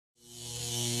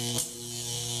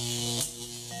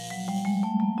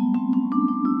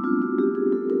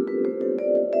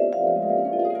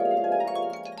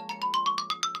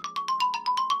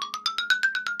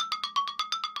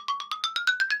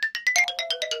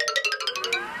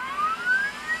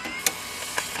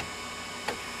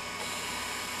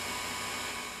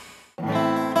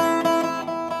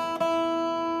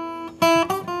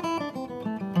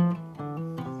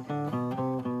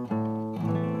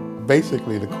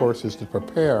Basically, the course is to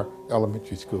prepare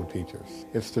elementary school teachers.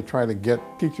 It's to try to get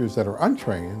teachers that are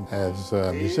untrained as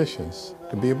musicians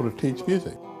to be able to teach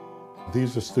music.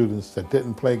 These are students that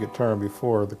didn't play guitar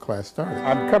before the class started.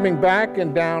 I'm coming back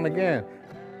and down again.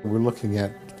 We're looking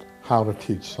at how to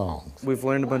teach songs. We've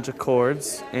learned a bunch of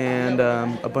chords and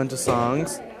a bunch of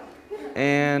songs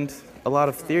and a lot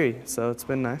of theory, so it's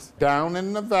been nice. Down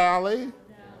in the valley.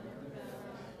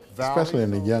 Especially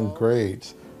in the young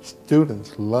grades,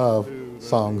 students love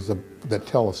songs that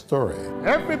tell a story.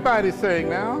 Everybody sing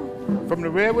now, from the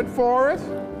redwood forest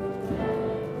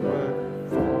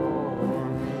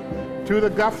to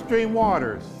the Gulf Stream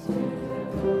waters.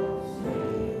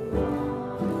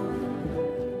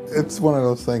 It's one of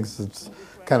those things that's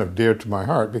kind of dear to my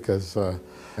heart because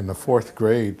in the 4th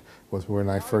grade was when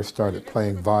I first started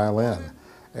playing violin,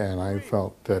 and I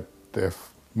felt that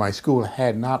if my school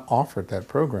had not offered that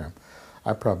program,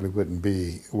 I probably wouldn't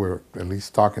be, we're at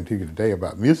least talking to you today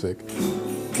about music.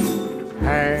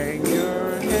 Hang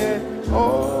your head,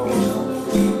 oh.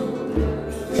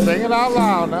 Sing it out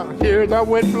loud now. Hear the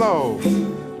wind blow.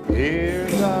 Hear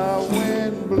the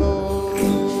wind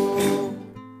blow.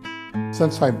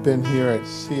 Since I've been here at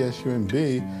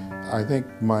CSUMB, I think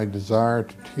my desire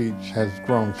to teach has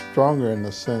grown stronger in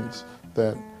the sense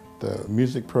that the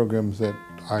music programs that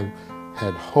I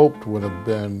had hoped would have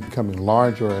been becoming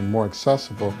larger and more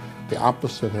accessible, the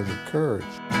opposite has occurred.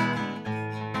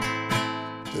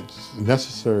 It's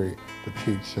necessary to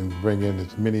teach and bring in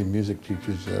as many music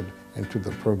teachers into the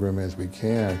program as we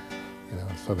can,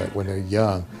 so that when they're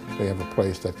young, they have a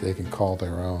place that they can call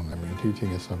their own. I mean,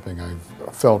 teaching is something I've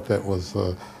felt that was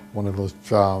one of those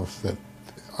jobs that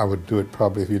I would do it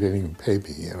probably if you didn't even pay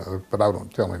me, but I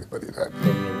don't tell anybody that.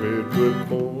 From the redwood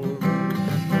forest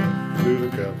to the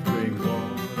Gulf.